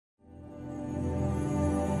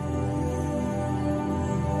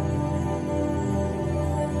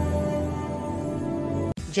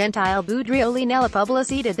Gentile Budrioli nella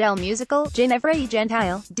pubblicità del musical, Ginevra e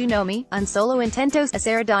Gentile, do nomi, un solo intento, a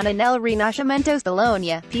Saradonna nel Rinascimento,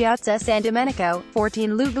 Bologna, Piazza San Domenico, 14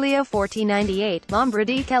 Luglio 1498,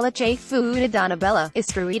 Lombardy che la che fu una donna bella,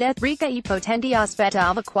 istruita, ricca e potente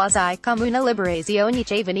aspettava quasi come una liberazione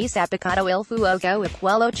che venisse appiccato il fuoco e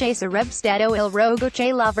quello che sarebbe stato il rogo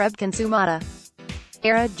che l'avrebbe consumata.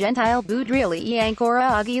 Era Gentile Budrioli e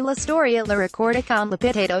ancora oggi la storia la ricorda con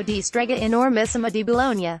l'epiteto di strega enormissima di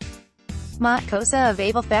Bologna. Ma cosa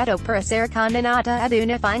aveva fatto per essere condannata ad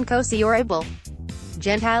una fine così orribile?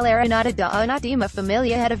 Gentile era nata da un'ottima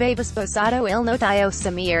famiglia ed aveva sposato il notaio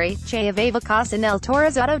Samieri, che aveva casa nel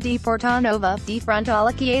Torrizzato di Portanova, di fronte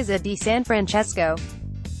alla chiesa di San Francesco.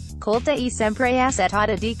 Colta e sempre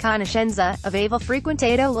accettata di conoscenza, aveva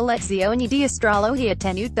frequentato le lezioni di astrologia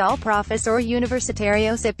tenute dal professor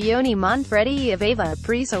universitario Scipione Manfredi e aveva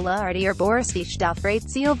appreso l'arte arboristica da frate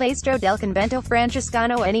Silvestro del convento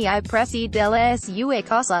francescano nei pressi della sua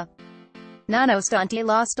casa. Nonostante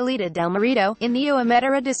l'ostilità del marito, iniziò a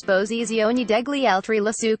mettere a disposizione degli altri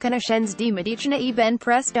la sua conoscenza di medicina e ben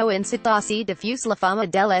presto in città si diffuse la fama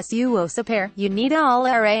del suo sapere, unita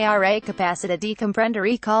alla rara capacità di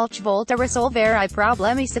comprendere qualche volta risolvere I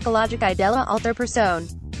problemi psicologici della altra persona.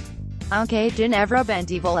 Anche Ginevra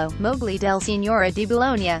Bentivolo, moglie del signore di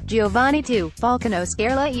Bologna, Giovanni II, Falcano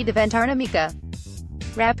scherla e diventare amica.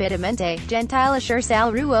 Rapidamente, Gentile assurse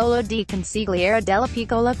al ruolo di consigliere della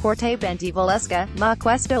piccola corte bentivolesca, ma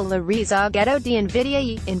questo la risolghetto di invidia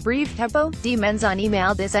e, in breve tempo, di menzogne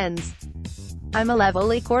maldicenze. I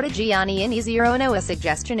malevoli cortigiani iniziarono a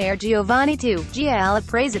suggestionare Giovanni II, alla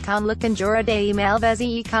presa con la congiura dei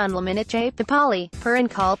malvesi e con la minaccia papali, per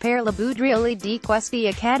incolpare la Budrioli di questi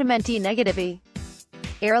accadimenti negativi.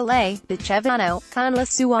 Era lei, dicevano, con la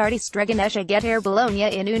sua arte stregonesca gettare Bologna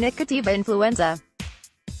in una cattiva influenza.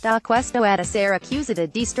 Da questo ad essere accusata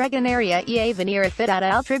di stregoneria e venire affidata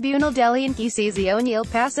al Tribunale delle Inquisizioni il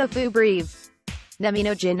passo fu breve.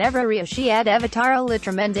 Nemmeno Ginevra riuscì ad evitare le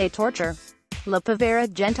tremende torture. La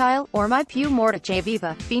povera Gentile, ormai più morta che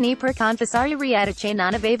viva, finì per confessare reati che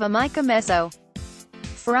non aveva mai commesso.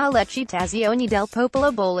 Fra le citazioni del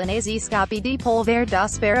popolo bolognese scoppi di polvere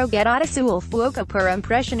d'aspero gettata sul fuoco per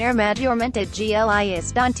impressionare maggiormente gli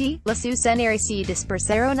istanti, le sue ceneri si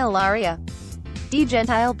dispersero nell'aria. Di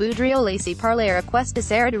Gentile Budrioli si parlerà questa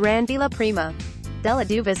sera durante la prima delle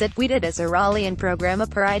due visite guidate serali in programma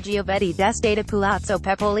per I giovedì d'estate Palazzo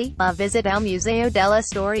Pepoli. La visita al Museo della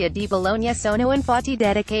Storia di Bologna sono infatti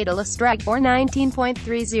dedicate alla strega or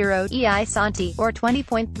 19.30 e I santi or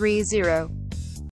 20.30.